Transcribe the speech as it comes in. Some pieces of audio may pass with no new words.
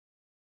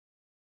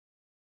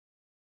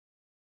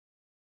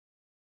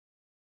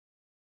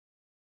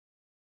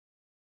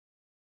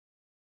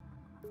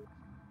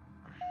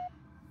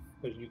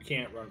Because you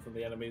can't run from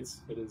the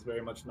enemies. It is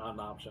very much not an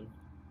option.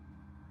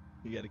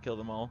 You got to kill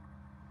them all.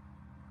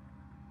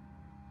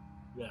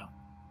 Yeah.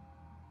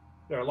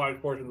 There are large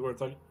portions where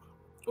it's like,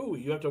 oh,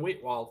 you have to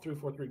wait while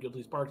 343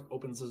 Guilty Sparks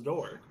opens his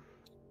door.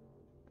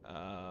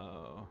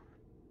 Oh.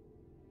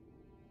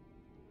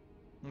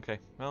 Okay,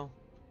 well.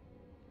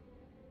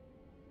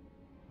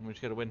 We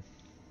just gotta win.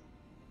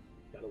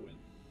 Gotta win.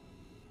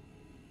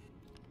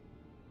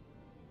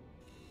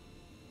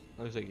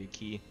 Looks like a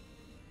key.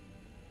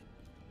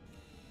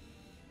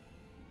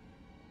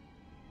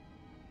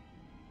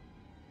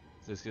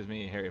 This gives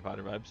me Harry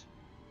Potter vibes.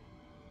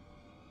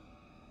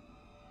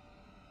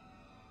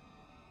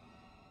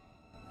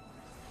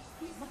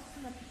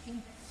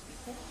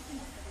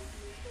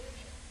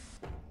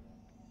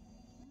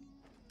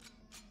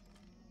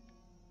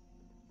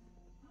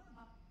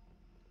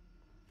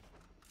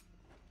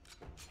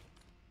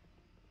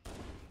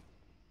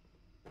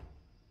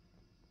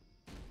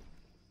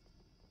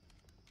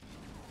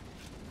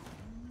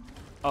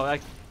 Oh,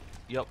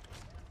 yep.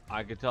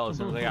 I could tell as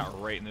soon as I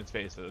got right in its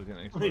face that it was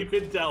gonna explode. You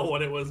could tell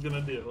what it was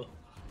gonna do.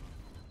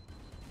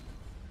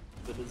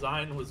 The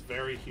design was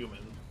very human.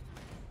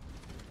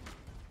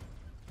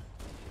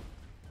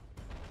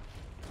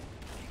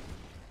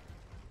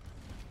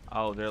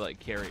 Oh, they're like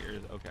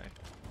carriers. Okay.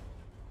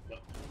 Yep.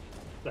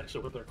 That's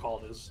actually what they're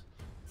called, is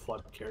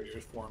flood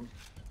carriers formed.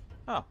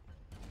 Oh.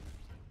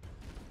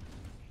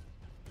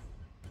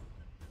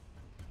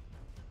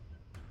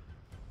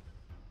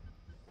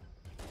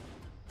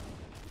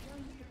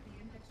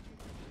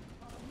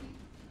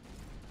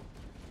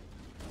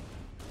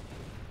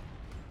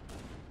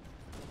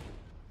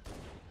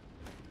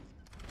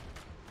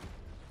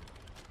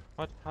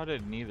 What? How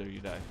did neither of you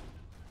die?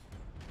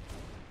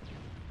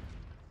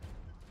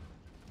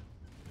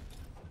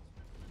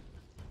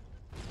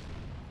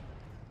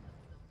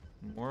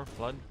 More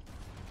flood?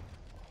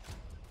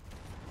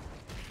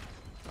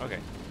 Okay.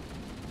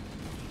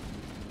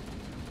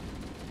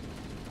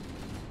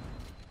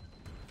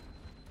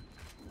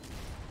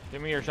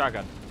 Give me your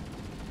shotgun.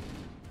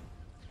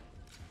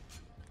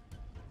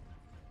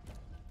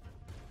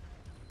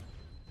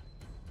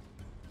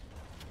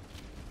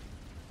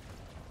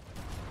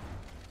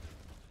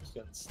 Just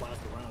got slapped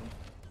around.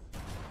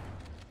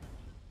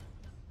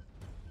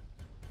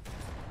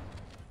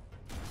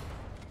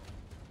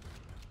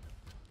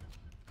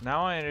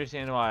 Now I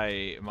understand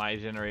why my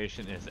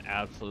generation is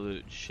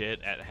absolute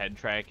shit at head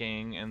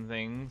tracking and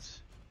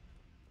things.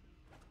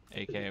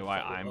 AKA why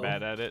I'm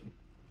bad at it.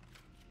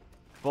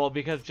 Well,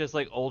 because just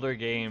like older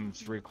games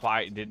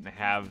didn't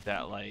have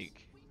that,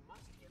 like,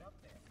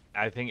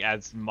 I think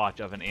as much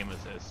of an aim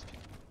assist.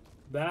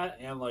 That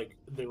and like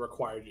they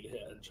required you to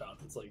hit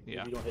headshots. It's like,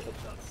 Yeah. if you don't hit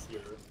headshots,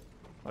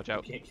 Watch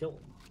out. you can't kill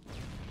them.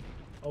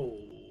 Oh,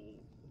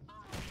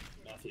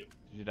 Matthew.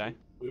 Did you die?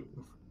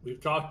 We've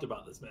talked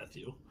about this,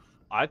 Matthew.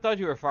 I thought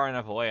you were far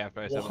enough away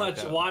after I said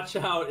Watch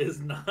out is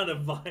not a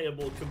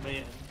viable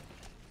command.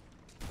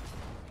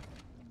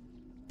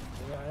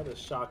 Yeah, I had a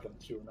shotgun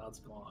too, now it's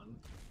gone.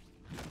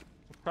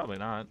 Probably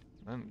not.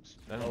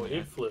 Oh,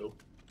 it flew.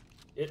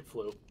 It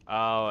flew.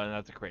 Oh, and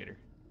that's a crater.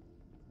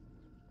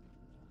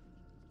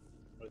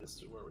 Wait, this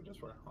is where we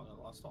just were. On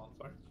the last one,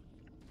 sorry.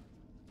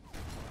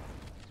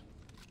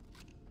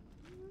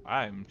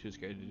 I'm too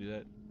scared to do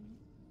that.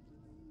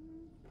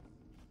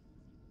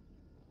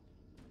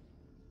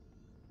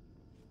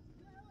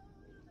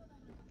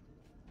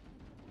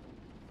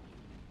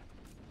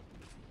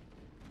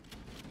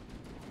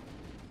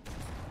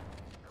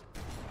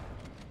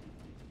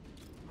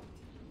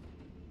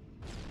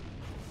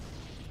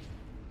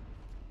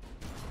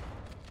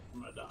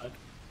 I'm gonna die.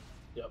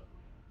 Yep.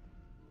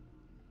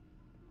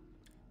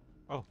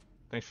 Oh,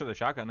 thanks for the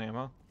shotgun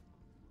ammo.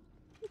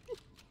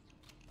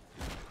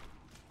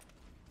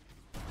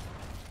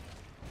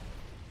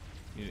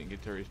 You didn't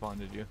get to respawn,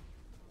 did you?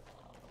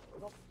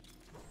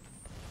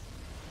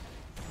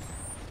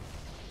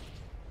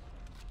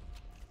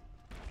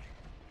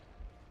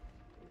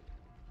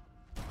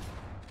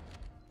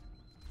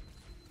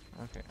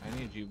 Okay, I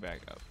need you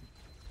back up.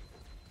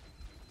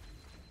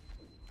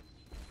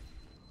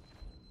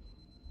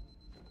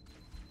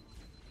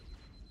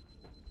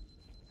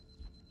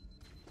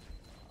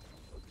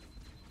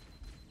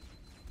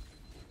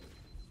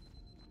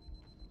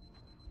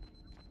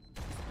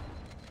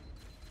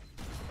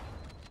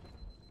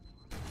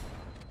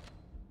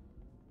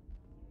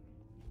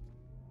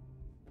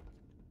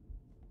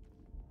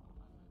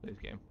 Please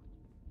game.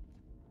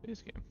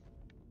 Please game.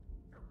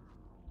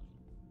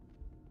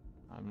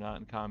 I'm not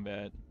in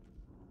combat.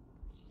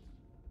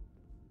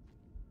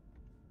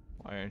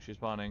 Why aren't you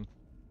spawning?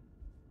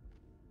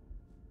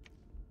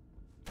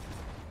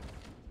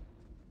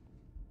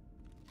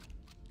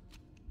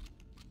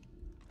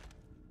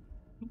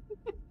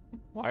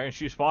 Why aren't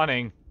you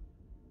spawning?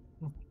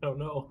 Oh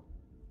no.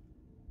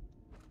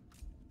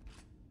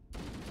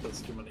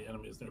 There's too many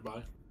enemies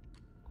nearby.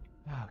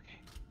 Okay.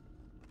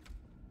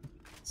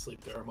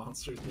 Sleep, there are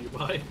monsters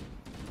nearby.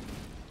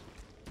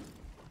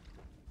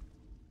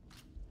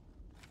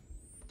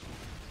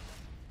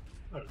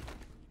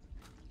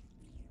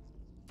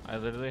 I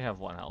literally have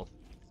 1 health.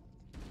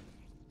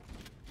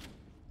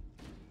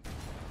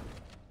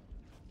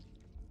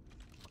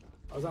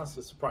 I was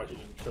honestly surprised you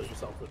didn't kill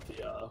yourself with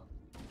the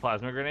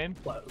Plasma grenade?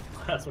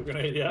 plasma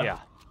grenade, yeah. Yeah.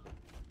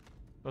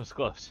 It was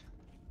close.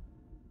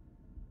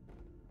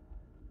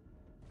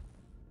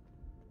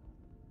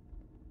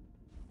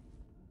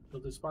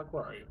 Guilty Spark,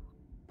 where are you?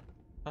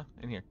 Huh,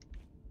 in here.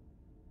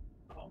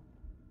 Oh.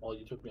 Well,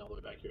 you took me all the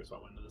way back here, so I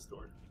went into this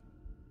door.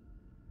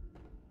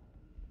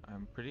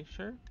 I'm pretty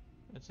sure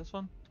it's this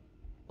one.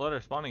 Blood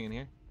are spawning in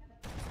here.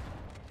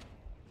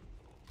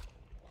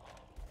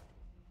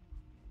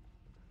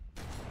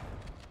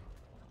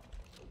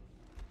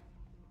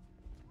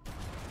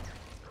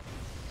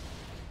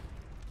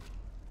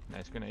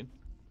 Nice grenade.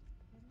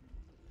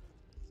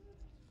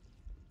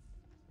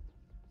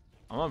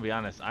 I'm gonna be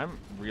honest, I'm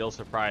real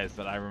surprised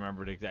that I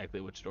remembered exactly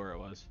which door it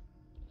was.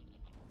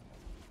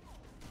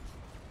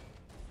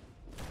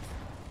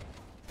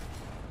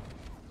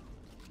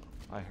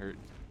 I hurt.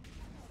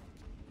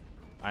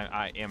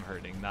 I am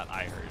hurting, not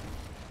I hurt.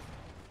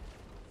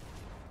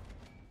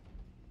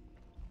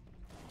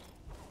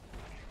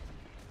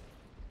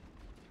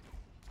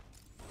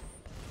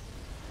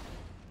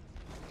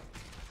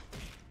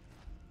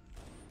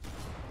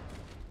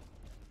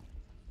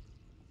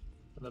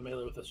 And the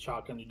melee with the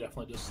shotgun, you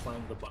definitely just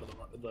slammed the butt of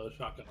the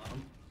shotgun on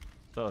him.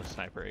 So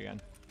sniper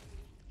again.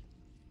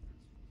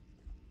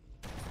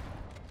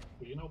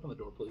 Will you open the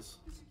door, please?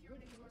 The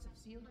security doors are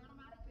sealed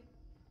automatically.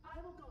 I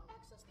will go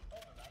access the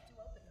override to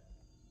open them.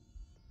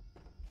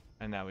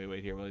 And now we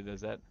wait here while he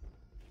does that.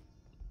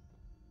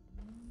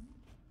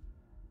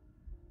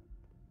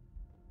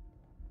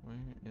 Where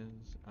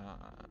is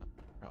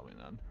probably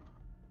none.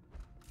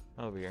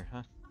 Over here,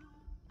 huh?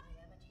 I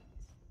am a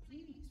genius.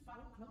 Please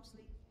follow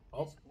closely.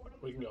 Oh,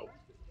 we can go.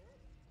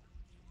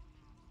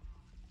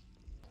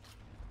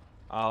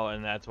 Oh,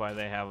 and that's why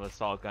they have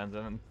assault guns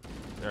and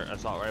their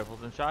assault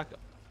rifles and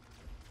shotguns.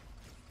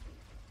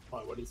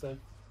 Why, what do you say?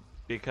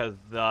 Because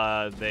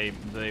they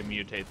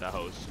mutate the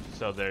host,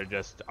 so they're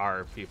just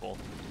our people.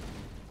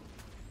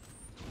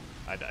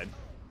 I died.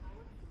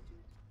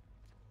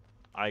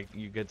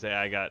 You could say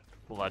I got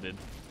flooded.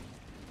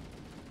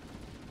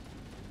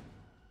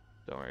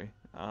 Don't worry.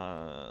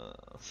 I'm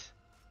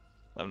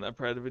not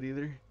proud of it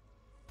either.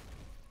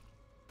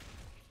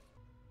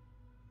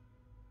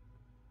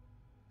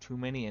 Too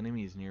many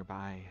enemies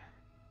nearby.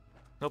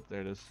 Nope,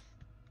 there it is.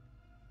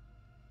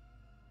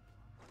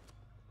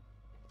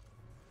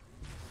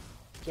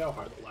 See how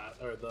hard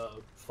the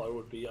flow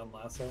would be on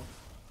lasso?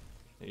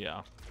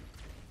 Yeah.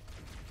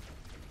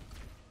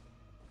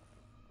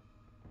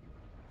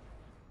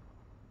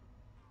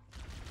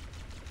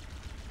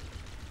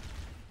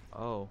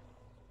 Oh,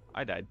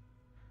 I died.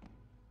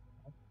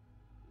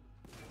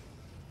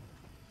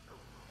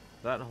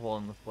 That hole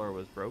in the floor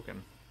was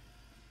broken.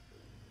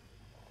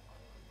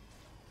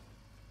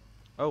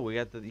 Oh,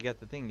 you got the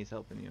thing. He's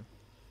helping you,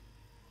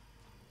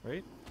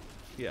 right?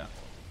 Yeah.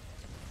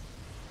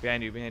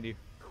 Behind you, behind you.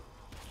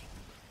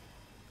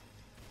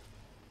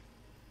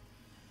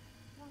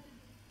 Warden,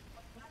 a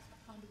plasma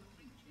conduit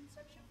breach in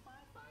section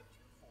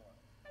 5524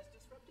 has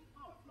disrupted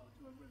power flow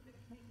to a rivet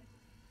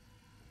maintenance.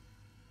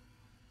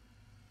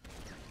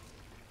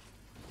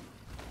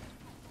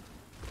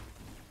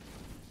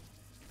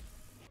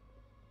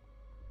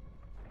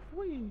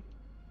 Whee!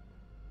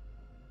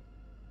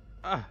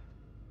 Ah.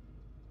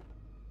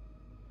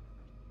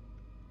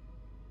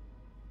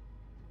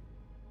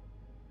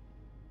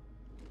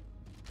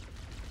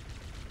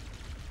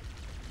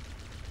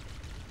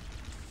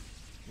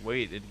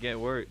 Wait, it get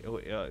worse.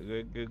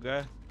 Good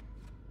guy.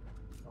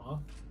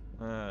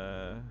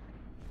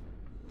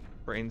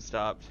 Brain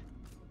stopped.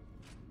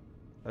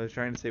 I was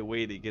trying to say,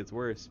 wait, it gets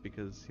worse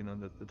because you know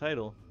that's the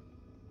title.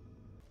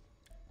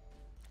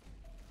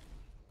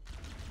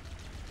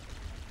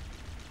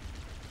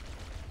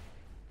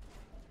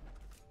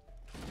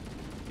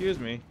 Excuse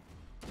me.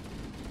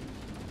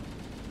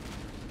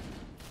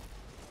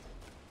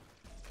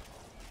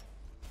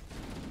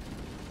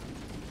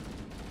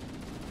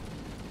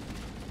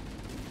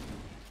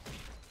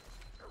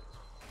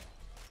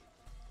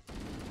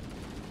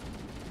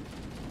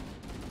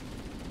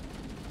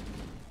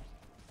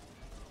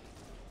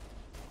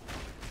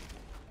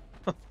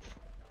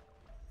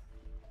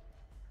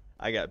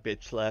 I got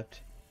bitch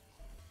slapped.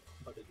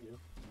 How did you?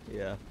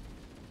 Yeah.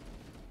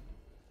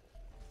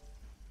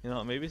 You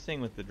know, maybe staying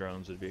with the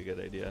drones would be a good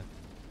idea.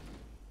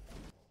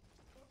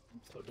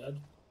 I'm so dead.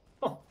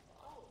 Oh.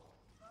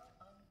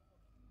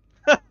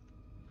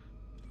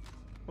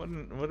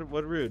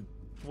 What rude.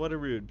 What a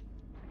rude.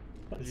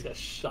 I just got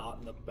shot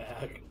in the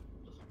back.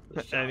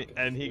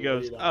 And he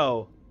goes,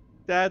 oh,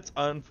 that's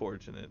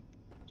unfortunate.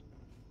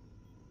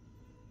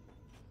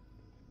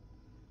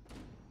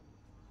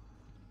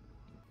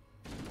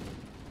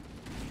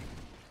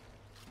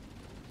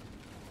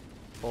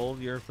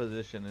 Hold your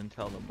position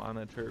until the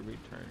monitor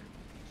returns.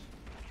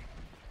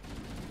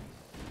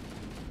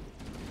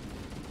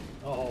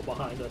 Oh,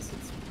 behind us,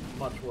 it's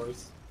much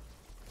worse.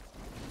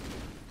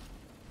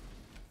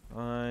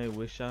 I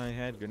wish I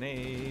had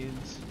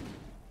grenades.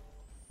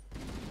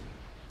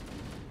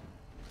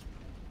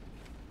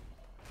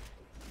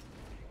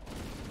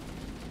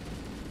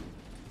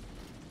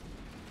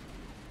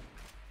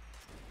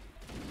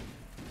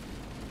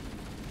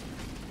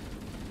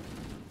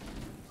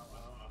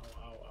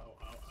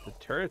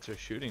 turrets are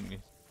shooting me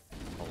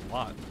a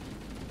lot.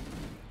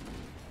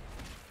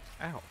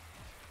 Ow.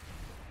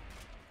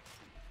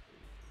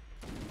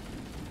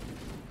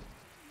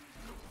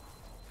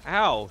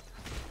 Ow!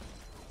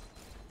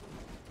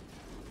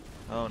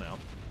 Oh no.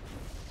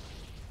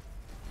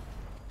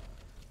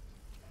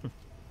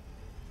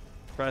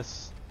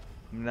 Press.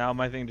 Now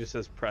my thing just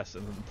says press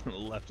on the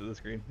left of the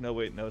screen. No,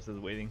 wait, no, it says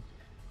waiting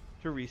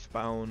to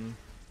respawn.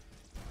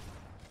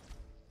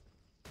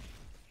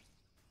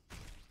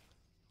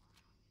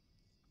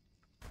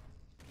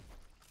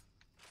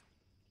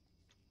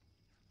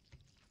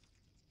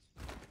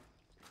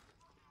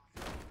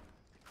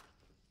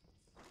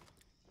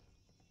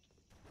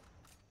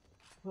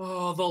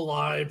 Oh, the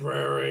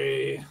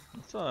library.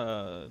 It's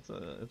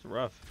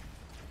rough.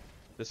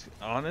 Just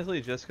honestly,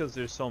 just because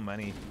there's so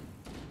many.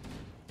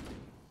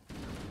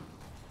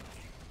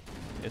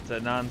 It's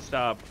a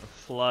non-stop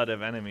flood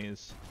of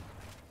enemies.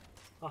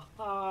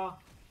 Haha.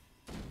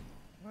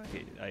 I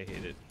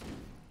hate it.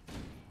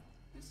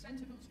 The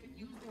Sentinels can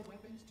use their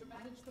weapons to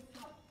manage the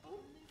flood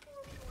only for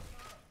a short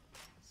time.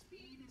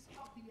 Speed is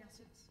of the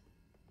essence.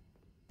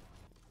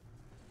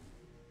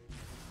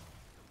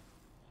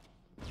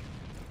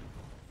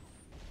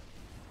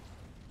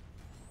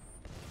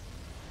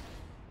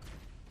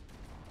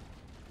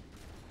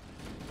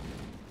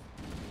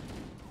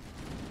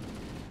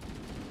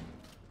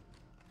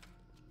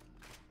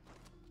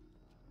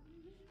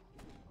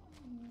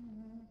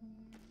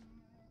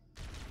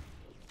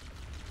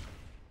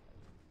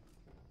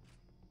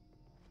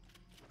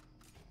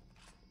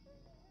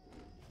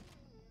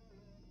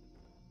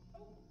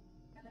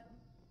 Hello.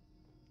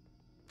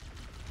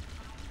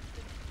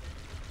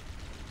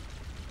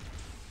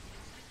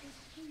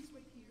 Please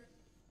wait here.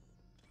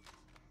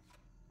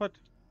 What?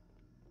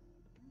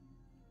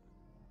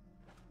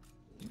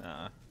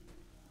 Nah.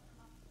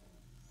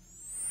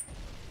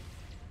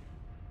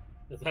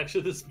 It's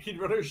actually the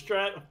speedrunner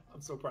strat.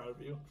 I'm so proud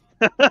of you.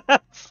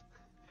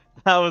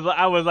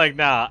 I was like,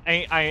 nah,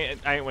 I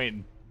ain't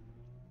waiting.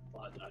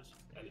 Well, I didn't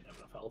have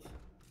enough health.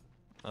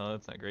 Oh,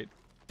 that's not great.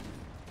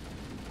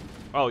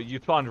 Oh, you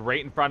spawned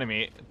right in front of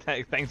me.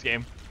 Thanks,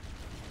 game.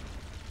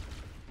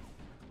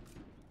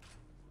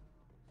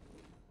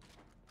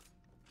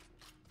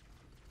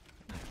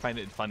 I find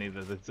it funny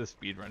that it's a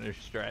speedrunner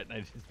strat and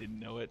I just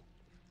didn't know it.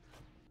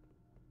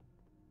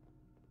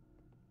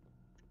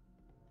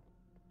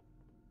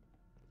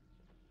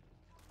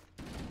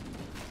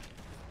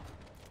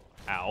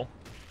 Ow.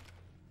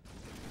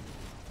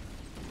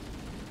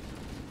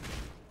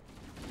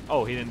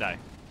 Oh, he didn't die.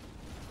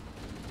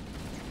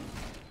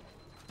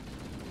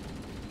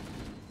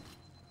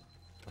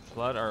 The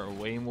Flood are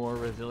way more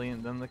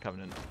resilient than the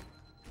Covenant.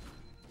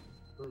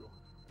 True.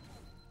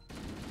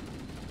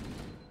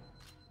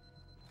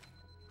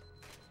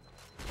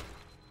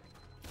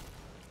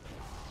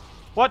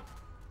 What?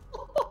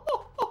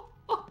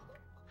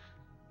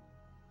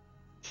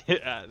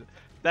 Yeah,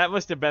 that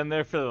must have been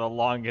there for the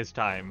longest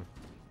time.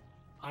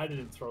 I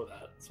didn't throw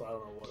that, so I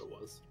don't know what it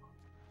was.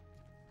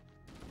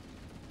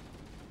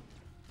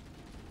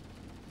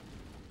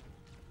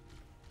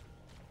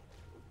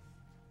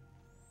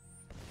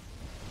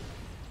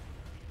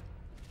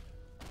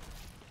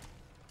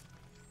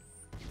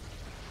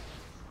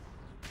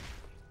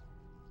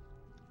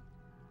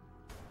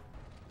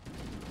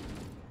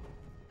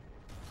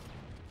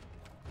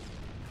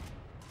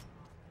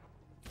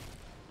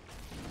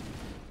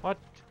 What?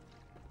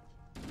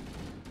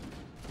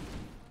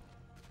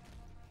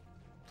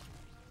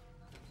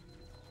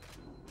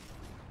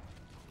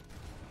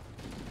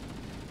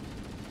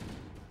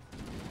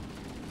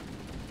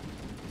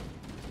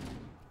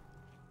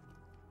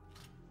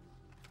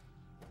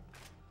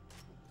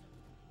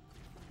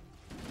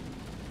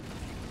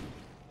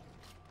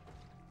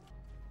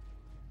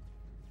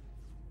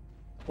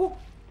 Woo!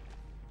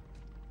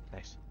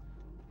 Nice.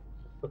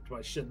 Tucked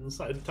my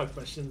shins. I tucked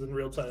my shins in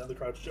real tight on the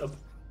crouch jump.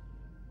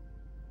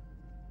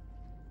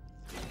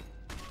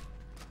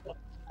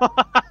 I'm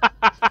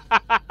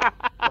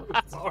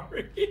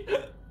sorry.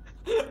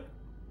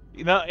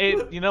 You know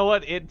it. You know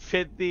what? It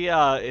fit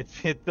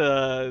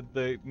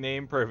the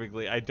name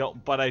perfectly. I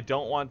don't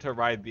want to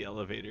ride the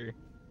elevator.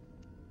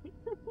 A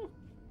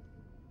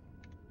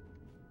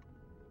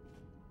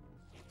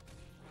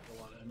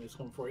lot of enemies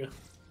coming for you.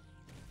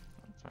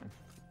 That's fine.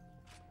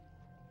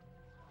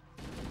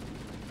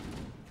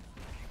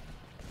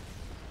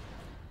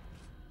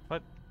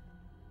 What?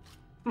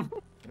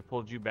 It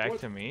pulled you back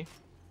to me?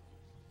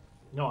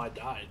 No, I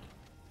died.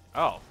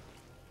 Oh.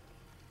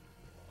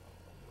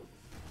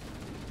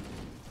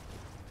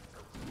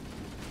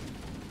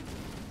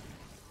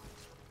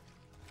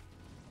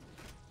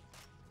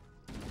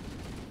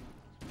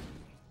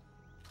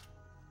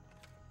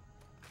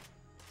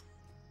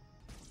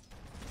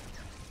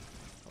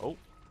 Oh.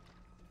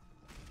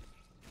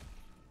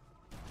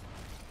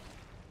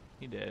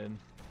 He did.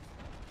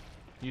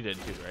 You did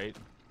too, right?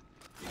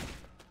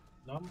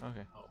 No?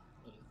 Okay. Oh.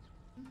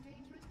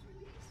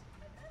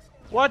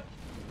 What?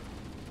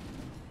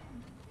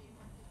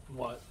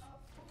 What?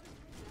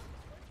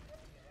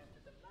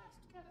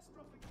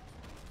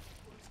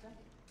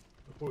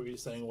 What were you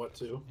saying? What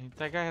to?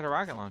 That guy had a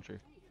rocket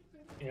launcher.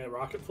 Yeah,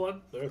 rocket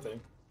flood. Their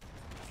thing.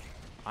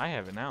 I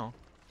have it now.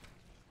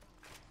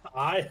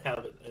 I have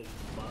it in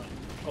mine.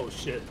 Oh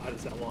shit! I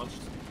just got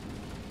launched.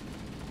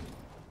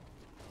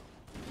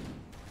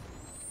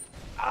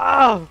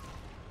 Oh!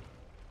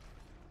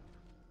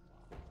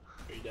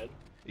 Are you dead?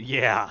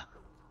 Yeah.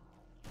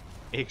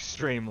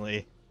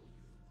 Extremely.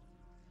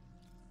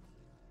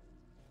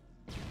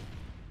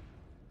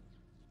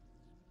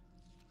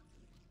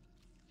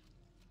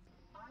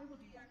 I will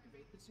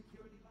deactivate the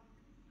security lock.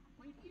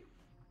 Wait here.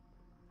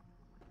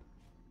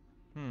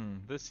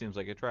 This seems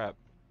like a trap.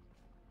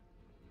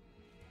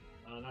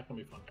 Not gonna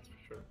be fun, that's for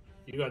sure.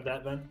 You got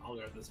that vent? I'll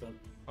grab this vent.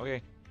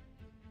 Okay.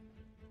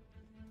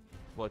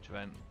 Which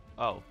vent?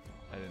 Oh,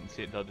 I didn't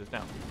see it till just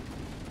now.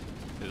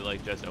 Did it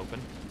like just open?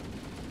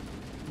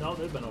 No,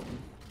 they've been open.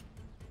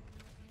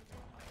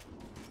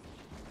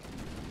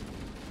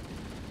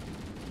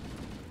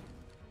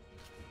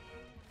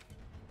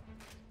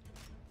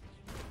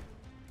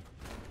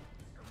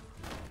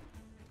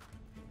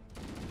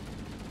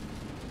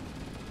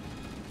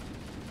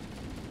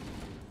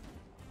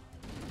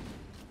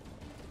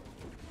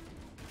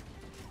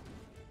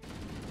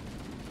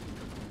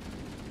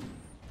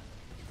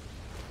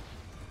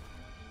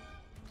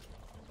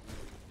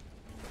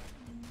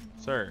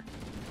 Sir,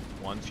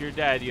 once you're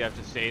dead, you have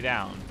to stay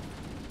down.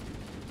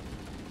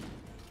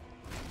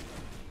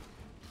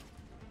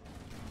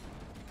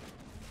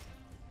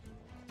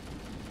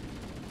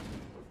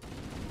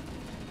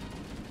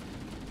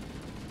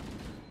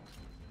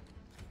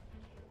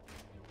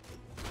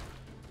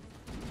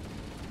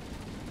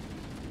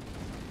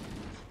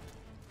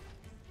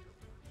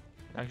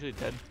 Actually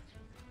dead.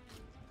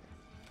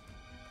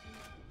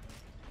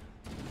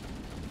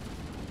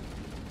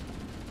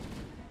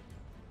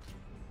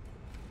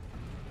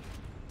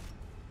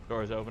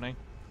 Door is opening.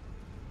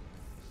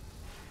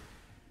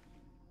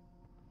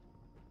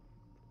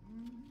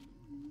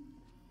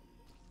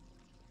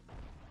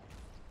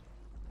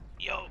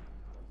 Yo.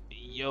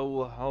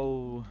 Yo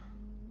ho.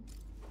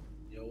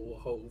 Yo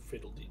ho,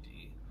 fiddle dee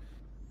dee.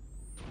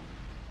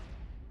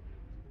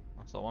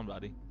 I saw one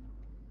body.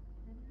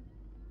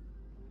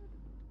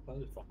 How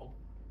did it fall?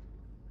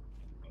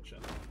 Oh shit.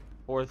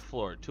 4th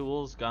floor.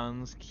 Tools,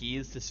 guns,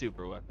 keys to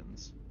super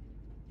weapons.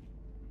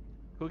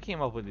 Who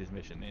came up with these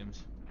mission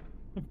names?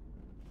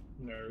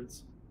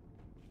 Nerds.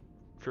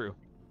 True.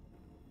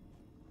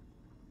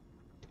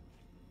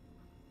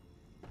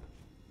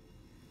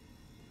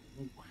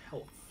 Ooh,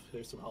 health.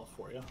 Here's some health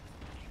for you.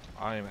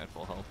 I am at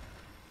full health.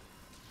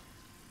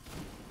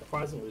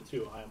 Surprisingly,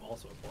 too, I am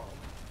also at full health.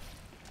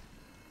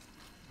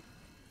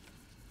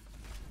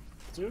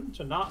 Soon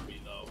to not be,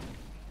 though.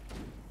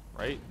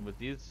 Right? With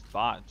these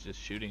bots just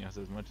shooting us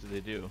as much as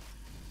they do.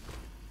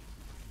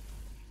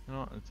 You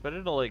know, it's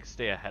better to like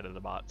stay ahead of the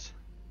bots.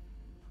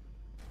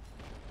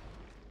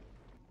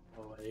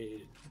 Oh,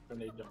 a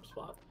grenade jump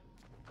spot.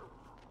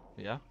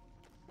 Yeah?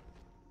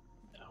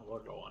 Yeah, we'll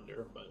go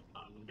under, but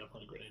I'm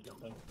definitely grenade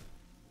jumping.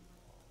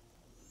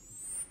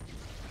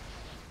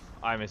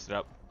 I messed it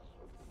up.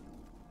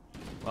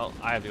 Well,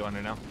 I have to go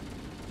under now.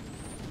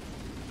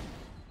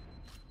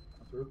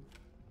 Through.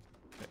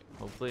 Okay,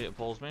 hopefully it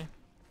pulls me.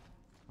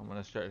 I'm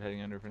gonna start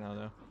heading under for now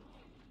though.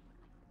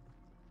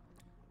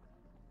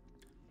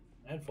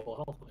 And full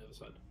health on the other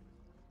side.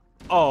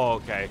 Oh,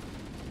 okay.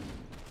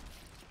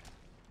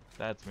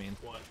 That's mean.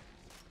 What?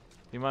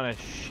 The amount of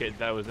shit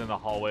that was in the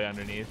hallway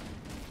underneath.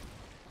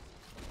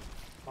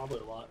 Probably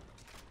a lot.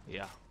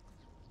 Yeah.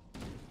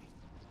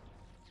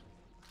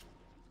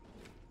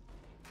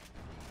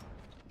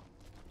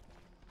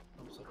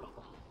 I'm so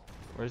helpful.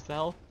 Where's the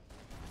hell?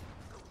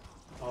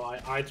 Oh,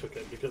 I took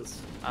it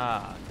because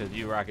Ah, because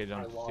you rocket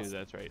jumped I lost- too,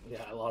 that's right.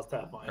 yeah, I lost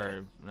half my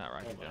Or not half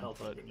rocket my jump,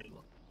 health on but... grenade.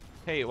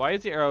 Hey, why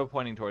is the arrow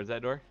pointing towards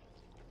that door?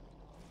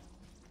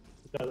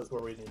 That is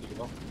where we need to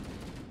go.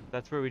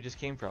 That's where we just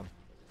came from.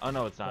 Oh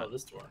no, it's not. Oh,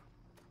 this door.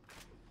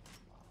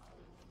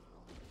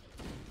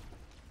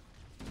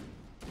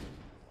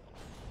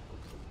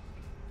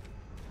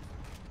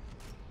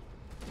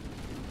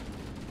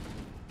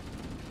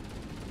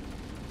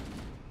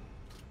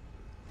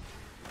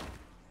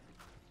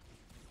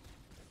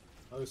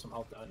 Oh, there's some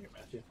help down here,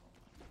 Matthew.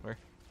 Where?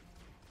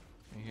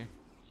 Right here.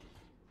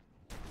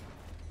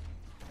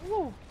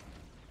 Woo!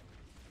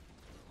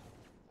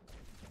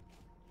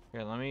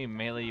 Here, let me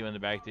melee you in the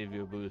back to give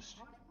you a boost.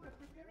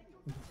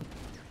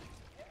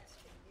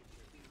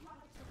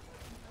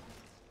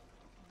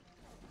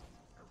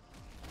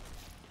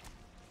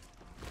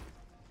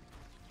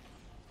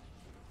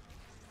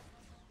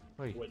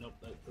 Wait. Wait, nope,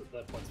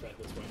 that points back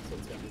this way, so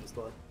it's gotta be this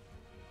door.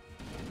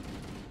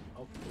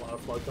 Oh, a lot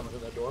of flood coming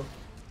through that door.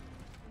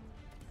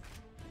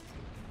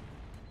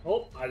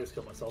 Oh, I just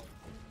killed myself.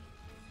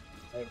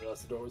 I didn't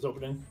realize the door was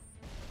opening.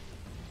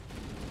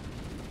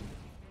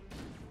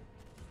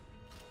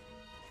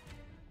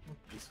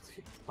 These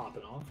keep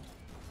popping off.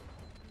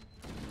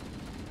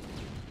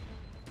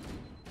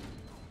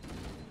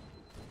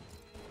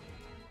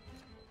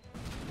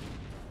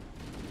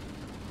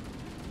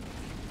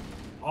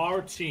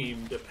 Our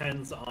team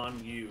depends on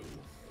you.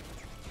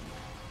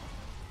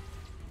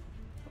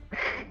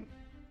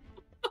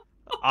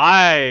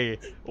 I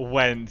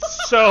went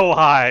so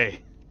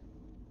high.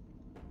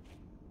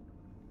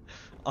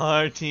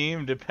 Our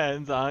team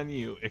depends on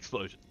you.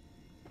 Explosion.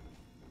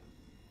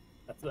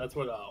 That's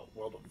what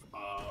World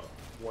of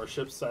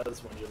Warships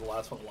says when you're the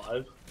last one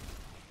alive.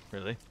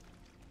 Really?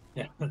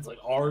 Yeah, it's like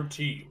our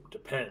team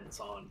depends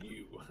on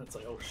you. It's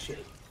like, oh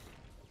shit.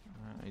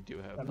 I do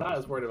have. I'm not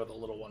as worried about the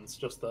little ones,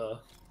 just the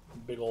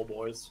big old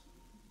boys.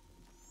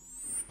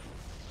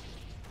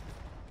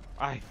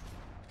 I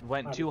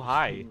went too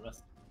high.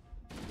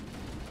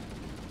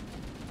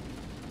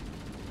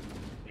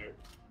 Here.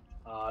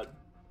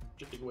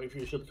 Just wait for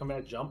your ship to come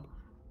back. Jump.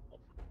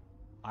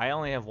 I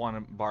only have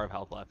 1 bar of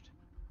health left.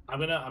 I'm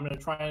gonna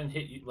try and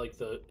hit you like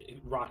the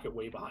rocket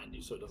way behind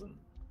you, so it doesn't.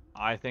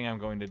 I think I'm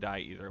going to die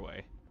either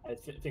way. I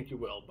think you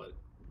will, but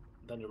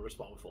then you'll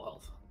respawn with full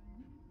health.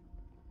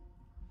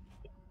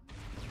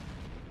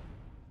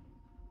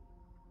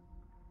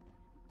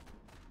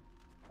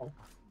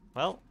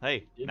 Well,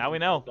 hey, You now we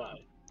didn't know.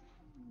 die.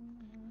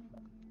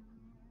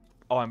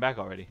 Oh, I'm back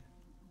already.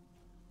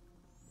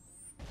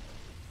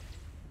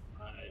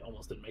 I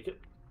almost didn't make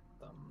it.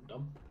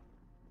 Dumb.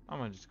 I'm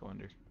gonna just go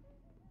under.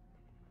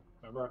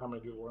 Remember how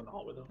many people were in the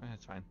hall with him?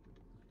 That's fine.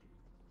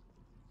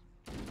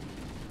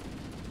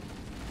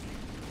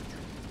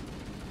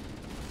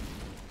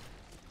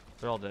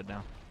 They're all dead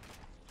now.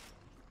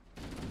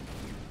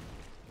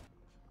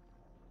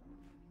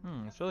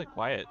 It's really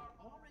quiet.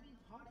 Already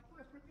hard at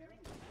work preparing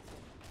the vessel.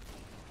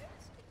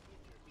 Devastating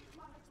interview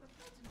marks the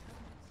present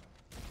times.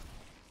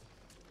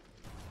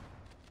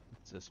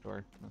 It's this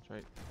door. That's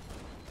right.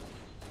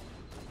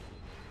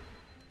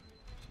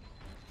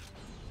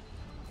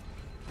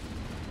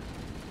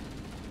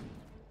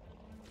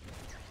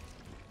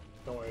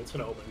 Don't worry, it's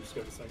gonna open. Just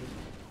give it a second.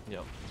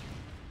 Yep.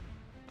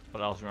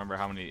 But also remember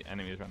how many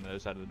enemies are on the other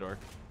side of the door.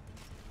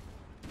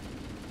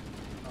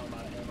 Oh, I'm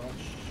out of ammo.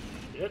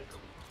 Shit.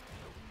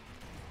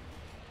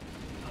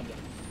 I'm dead.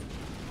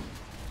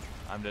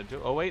 I'm dead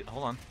too. Oh wait,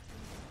 hold on.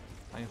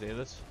 I can save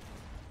this.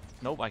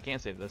 Nope, I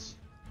can't save this.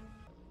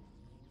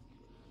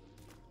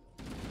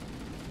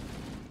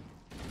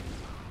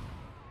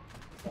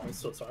 Oh, I'm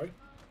so sorry.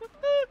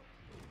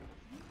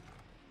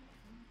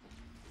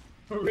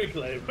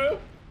 Reclaim.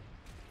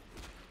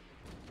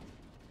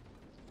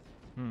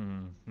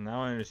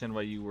 Now I understand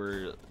why you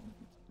were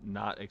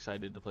not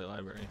excited to play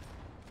library.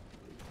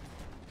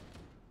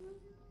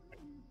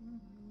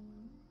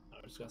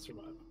 I just gotta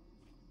survive.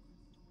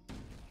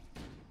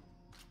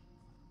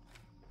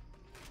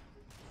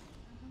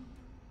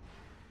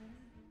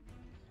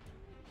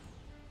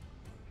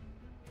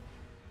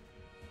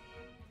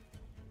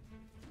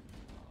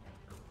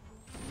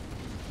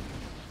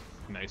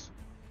 Nice.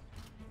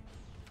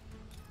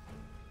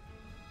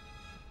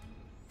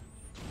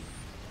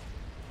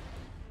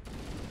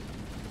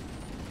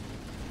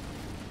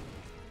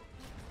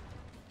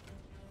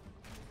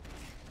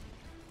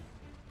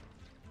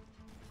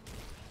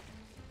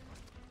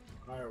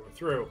 Alright, we're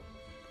through.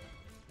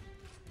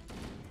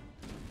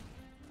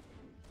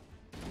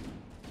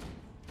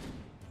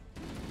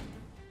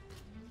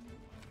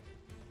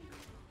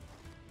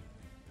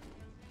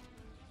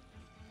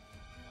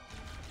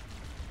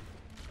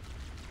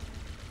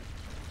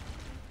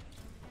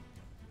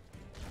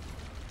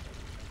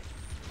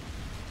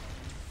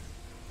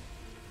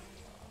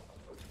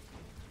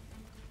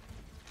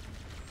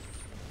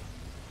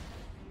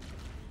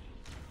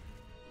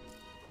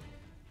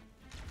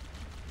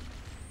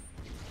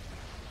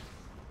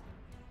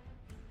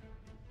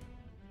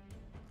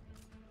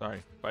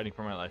 Sorry, fighting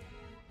for my life.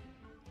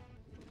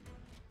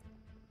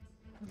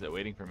 Is it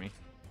waiting for me?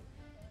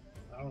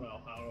 I don't know.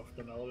 I don't know if it's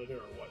an elevator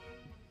or what.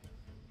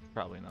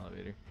 Probably an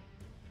elevator.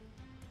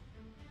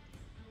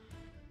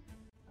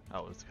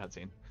 Oh, it's a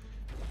cutscene.